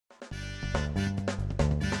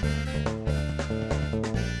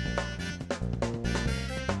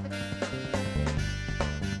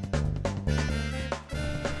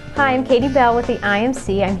Hi, I'm Katie Bell with the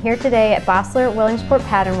IMC. I'm here today at Bassler Williamsport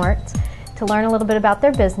Pattern Works to learn a little bit about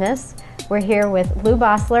their business. We're here with Lou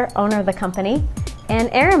Bassler, owner of the company, and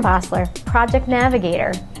Aaron Bassler, project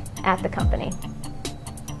navigator at the company.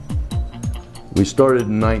 We started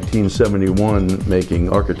in 1971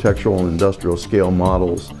 making architectural and industrial scale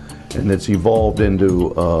models, and it's evolved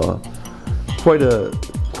into quite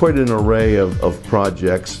an array of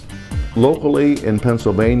projects. Locally in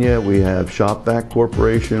Pennsylvania, we have Shopvac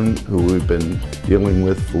Corporation, who we've been dealing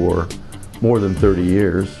with for more than 30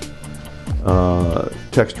 years.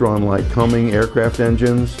 Textron Light Cumming aircraft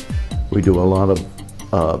engines. We do a lot of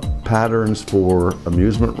patterns for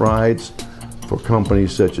amusement rides for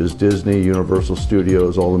companies such as Disney, Universal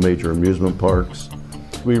Studios, all the major amusement parks.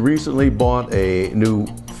 We recently bought a new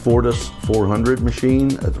Fortis 400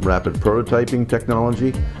 machine, a rapid prototyping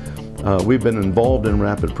technology. We've been involved in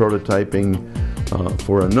rapid prototyping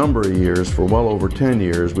for a number of years, for well over 10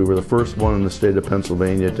 years. We were the first one in the state of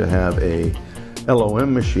Pennsylvania to have a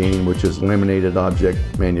LOM machine, which is laminated object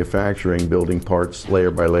manufacturing, building parts layer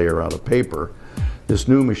by layer out of paper. This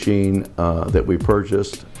new machine that we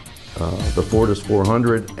purchased, the Fortis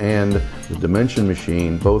 400 and the Dimension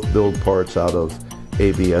machine, both build parts out of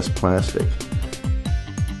ABS plastic.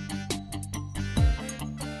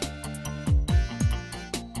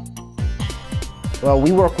 Well,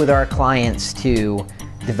 we work with our clients to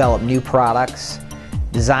develop new products,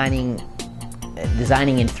 designing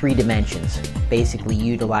in 3 dimensions, basically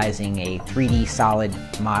utilizing a 3D solid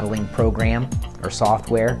modeling program or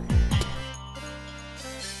software.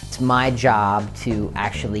 It's my job to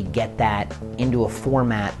actually get that into a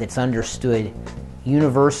format that's understood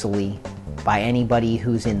universally by anybody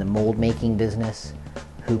who's in the mold making business,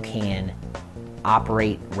 who can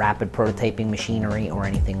operate rapid prototyping machinery or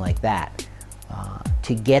anything like that.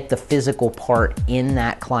 To get the physical part in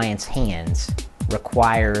that client's hands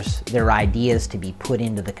requires their ideas to be put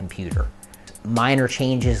into the computer. Minor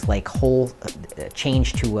changes like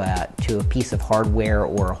change to a piece of hardware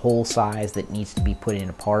or a hole size that needs to be put in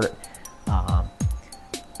a part.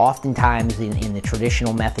 Oftentimes in the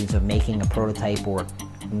traditional methods of making a prototype or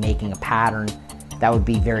making a pattern, that would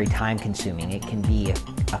be very time consuming. It can be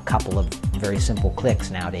a couple of very simple clicks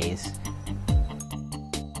nowadays.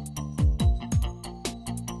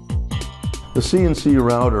 The CNC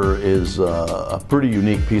Router is a pretty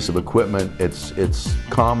unique piece of equipment. It's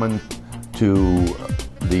common to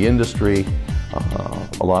the industry.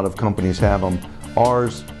 A lot of companies have them.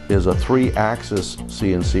 Ours is a 3-axis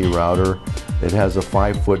CNC router. It has a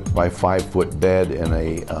 5-foot by 5-foot bed and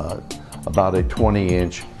about a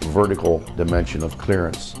 20-inch vertical dimension of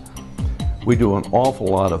clearance. We do an awful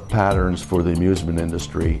lot of patterns for the amusement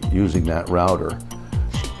industry using that router.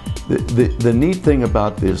 The neat thing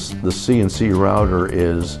about the CNC router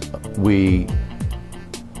is we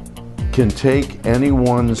can take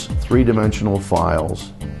anyone's 3-dimensional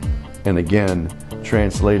files and again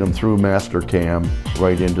translate them through Mastercam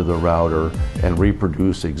right into the router and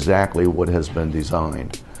reproduce exactly what has been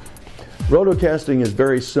designed. Rotocasting is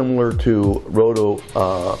very similar to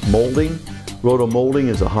roto-molding. Roto-molding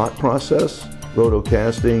is a hot process.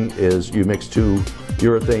 Rotocasting is you mix 2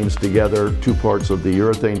 urethanes together, 2 parts of the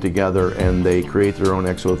urethane together, and they create their own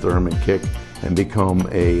exothermic kick and become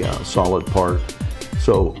a solid part.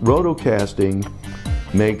 So rotocasting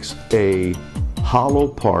makes a hollow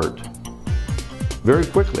part very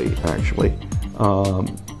quickly, actually.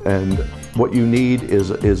 And what you need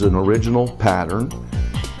is an original pattern.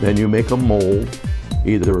 Then you make a mold,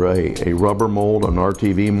 either a rubber mold, an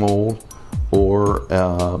RTV mold, or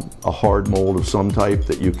a hard mold of some type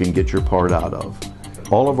that you can get your part out of.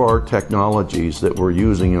 All of our technologies that we're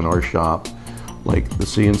using in our shop, like the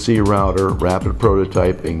CNC router, rapid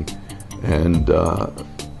prototyping, and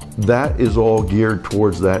that is all geared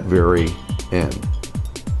towards that very end,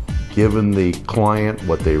 giving the client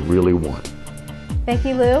what they really want. Thank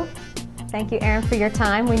you, Lou. Thank you, Aaron, for your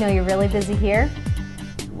time. We know you're really busy here.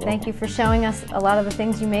 Thank you for showing us a lot of the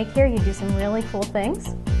things you make here. You do some really cool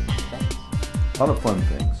things. Thanks. A lot of fun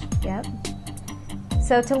things. Yep.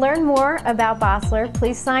 So to learn more about Bassler,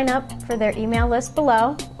 please sign up for their email list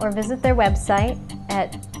below or visit their website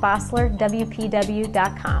at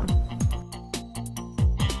basslerwpw.com.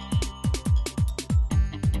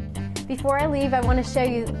 Before I leave, I want to show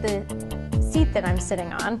you the seat that I'm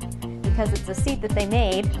sitting on, because it's a seat that they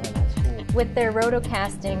made with their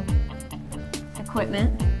rotocasting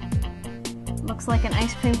equipment. Looks like an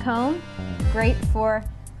ice cream cone, great for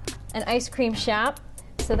an ice cream shop.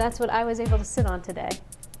 So that's what I was able to sit on today.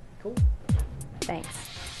 Cool. Thanks.